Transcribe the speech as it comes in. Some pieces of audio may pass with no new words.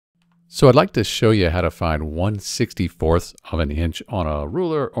So I'd like to show you how to find 1/64th of an inch on a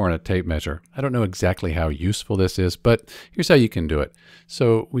ruler or on a tape measure. I don't know exactly how useful this is, but here's how you can do it.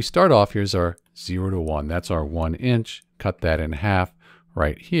 So we start off, here's our 0 to 1. That's our 1 inch. Cut that in half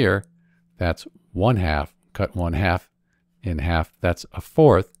right here. That's 1/2. Cut 1/2 in half. That's a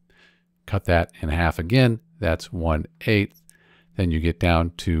 1/4. Cut that in half again. That's 1/8. Then you get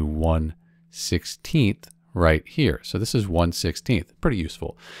down to 1/16 right here. So this is 1/16. Pretty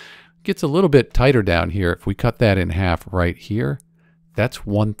useful. Gets a little bit tighter down here. If we cut that in half right here, that's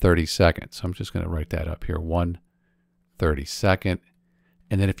 1/32. So I'm just going to write that up here, 1/32.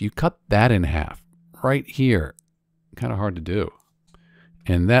 And then if you cut that in half right here, kind of hard to do.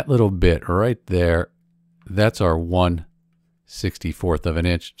 And that little bit right there, that's our 1/64th of an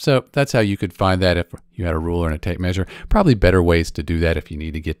inch. So that's how you could find that if you had a ruler and a tape measure. Probably better ways to do that if you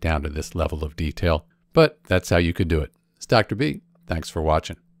need to get down to this level of detail. But that's how you could do it. It's Dr. B. Thanks for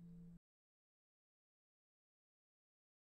watching.